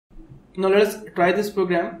Now let us try this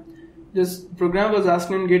program. This program was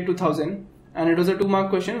asked in GATE 2000 and it was a 2-mark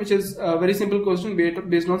question, which is a very simple question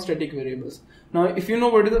based on static variables. Now if you know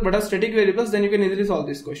what are static variables, then you can easily solve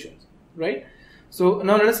these questions, right? So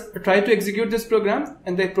now let us try to execute this program,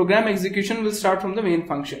 and the program execution will start from the main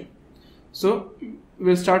function. So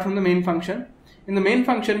we'll start from the main function. In the main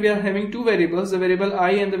function we are having two variables, the variable I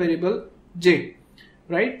and the variable j,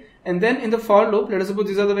 right? And then in the for loop, let us suppose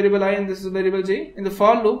these are the variable I and this is the variable j. In the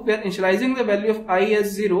for loop we are initializing the value of I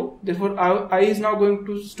as 0, therefore I is now going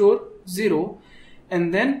to store 0,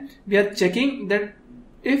 and then we are checking that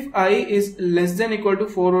if I is less than equal to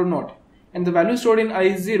 4 or not, and the value stored in I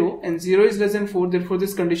is 0 and 0 is less than 4, therefore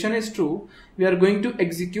this condition is true. We are going to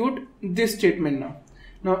execute this statement now.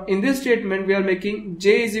 Now in this statement we are making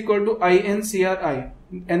j is equal to incri,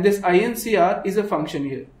 and this incr is a function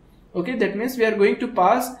here. Okay, that means we are going to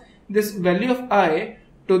pass this value of I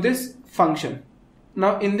to this function.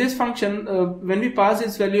 Now in this function, when we pass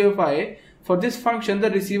this value of I, for this function the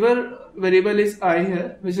receiver variable is I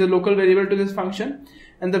here, which is a local variable to this function,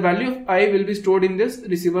 and the value of I will be stored in this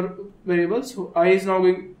receiver variable. So I is now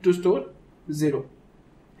going to store 0.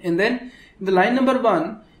 And then in the line number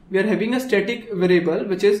 1 we are having a static variable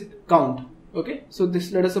which is count. Okay, so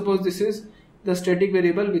this, let us suppose this is the static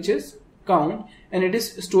variable which is count, and it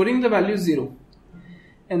is storing the value 0.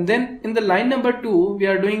 And then in the line number 2 we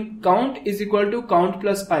are doing count is equal to count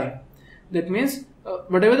plus I. That means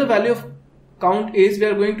whatever the value of count is, we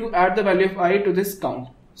are going to add the value of I to this count.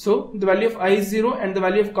 So the value of I is 0 and the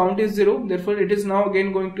value of count is 0, therefore it is now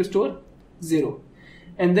again going to store 0.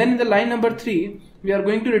 And then in the line number 3 we are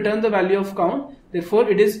going to return the value of count, therefore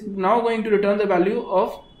it is now going to return the value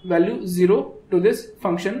of value 0 to this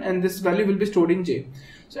function, and this value will be stored in j.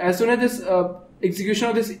 So as soon as this execution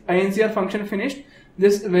of this incr function finished,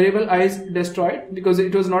 this variable I is destroyed because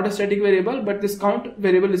it was not a static variable, but this count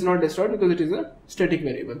variable is not destroyed because it is a static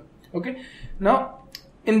variable. Okay, now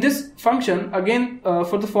in this function again,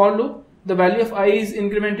 for the for loop the value of I is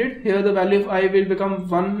incremented. Here the value of I will become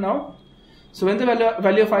 1 now. So when the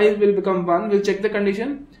value of I will become 1, we'll check the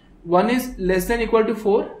condition. 1 is less than equal to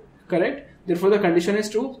 4, correct? Therefore the condition is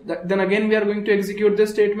true. Then again we are going to execute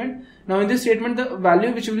this statement. Now in this statement the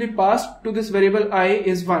value which will be passed to this variable I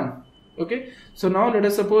is 1. Okay, so now let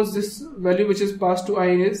us suppose this value which is passed to I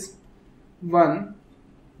is 1,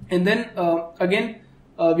 and then again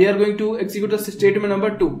we are going to execute the statement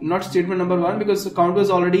number 2, not statement number 1, because the count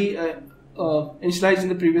was already initialized in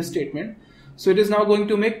the previous statement. So it is now going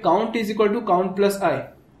to make count is equal to count plus I,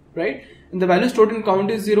 right? And the value stored in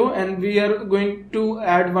count is 0, and we are going to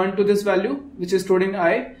add 1 to this value which is stored in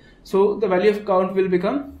I. So the value of count will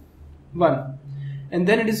become 1. And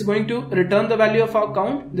then it is going to return the value of our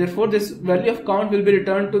count, therefore this value of count will be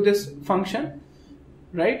returned to this function,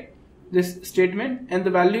 right, this statement, and the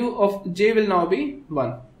value of j will now be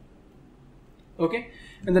 1. Okay,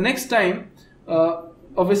 and the next time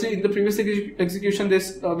obviously in the previous execution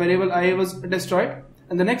this variable I was destroyed,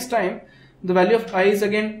 and the next time the value of I is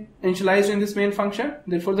again initialized in this main function,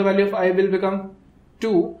 therefore the value of I will become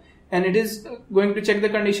 2, and it is going to check the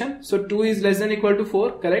condition. So 2 is less than equal to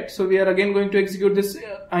 4, correct? So we are again going to execute this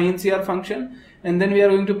incr function, and then we are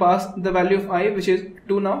going to pass the value of I, which is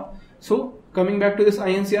 2 now. So coming back to this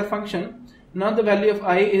incr function, now the value of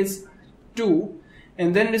I is 2,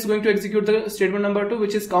 and then it is going to execute the statement number 2,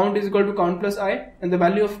 which is count is equal to count plus I, and the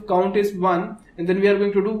value of count is 1, and then we are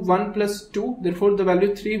going to do 1 plus 2, therefore the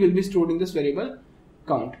value 3 will be stored in this variable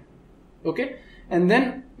count. Okay, and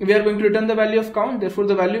then we are going to return the value of count, therefore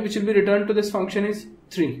the value which will be returned to this function is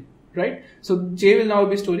 3, right? So j will now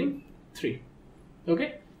be storing 3.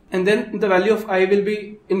 Okay, and then the value of I will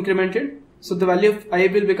be incremented, so the value of I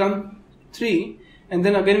will become 3, and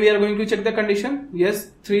then again we are going to check the condition.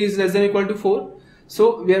 Yes, 3 is less than equal to 4,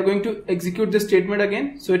 so we are going to execute this statement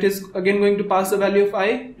again. So it is again going to pass the value of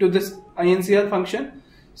I to this incr function.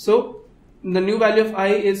 So the new value of I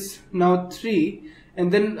is now 3, and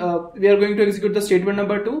then we are going to execute the statement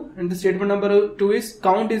number 2, and the statement number 2 is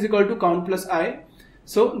count is equal to count plus I.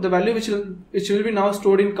 So the value which will be now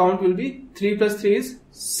stored in count will be 3 plus 3 is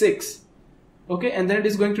 6. Okay, and then it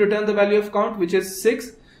is going to return the value of count, which is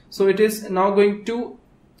 6. So it is now going to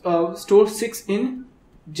store 6 in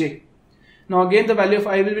j. Now again the value of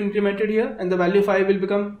I will be incremented here, and the value of I will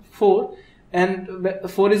become 4, and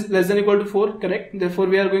 4 is less than equal to 4, correct? Therefore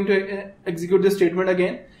we are going to execute this statement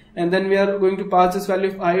again, and then we are going to pass this value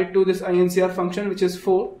of I to this incr function, which is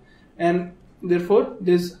 4, and therefore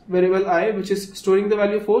this variable I, which is storing the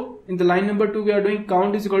value 4, in the line number 2 we are doing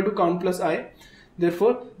count is equal to count plus I.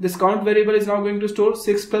 Therefore this count variable is now going to store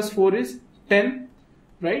 6 plus 4 is 10,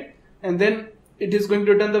 right? And then it is going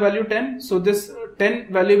to return the value 10. So this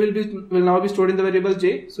 10 value will now be stored in the variable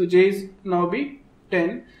j. So j is now be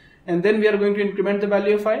 10, and then we are going to increment the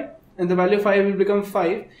value of I, and the value of I will become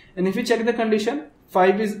 5. And if we check the condition,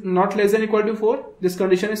 5 is not less than or equal to 4, this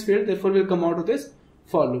condition is failed, therefore will come out of this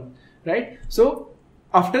for loop, right? So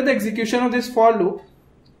after the execution of this for loop,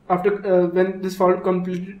 after when this for loop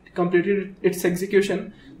completed its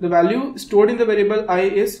execution, the value stored in the variable I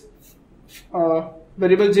is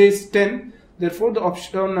variable j is 10, therefore the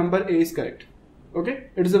option number A is correct. Okay,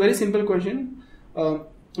 it is a very simple question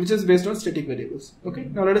which is based on static variables. Okay,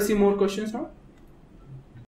 now let us see more questions now.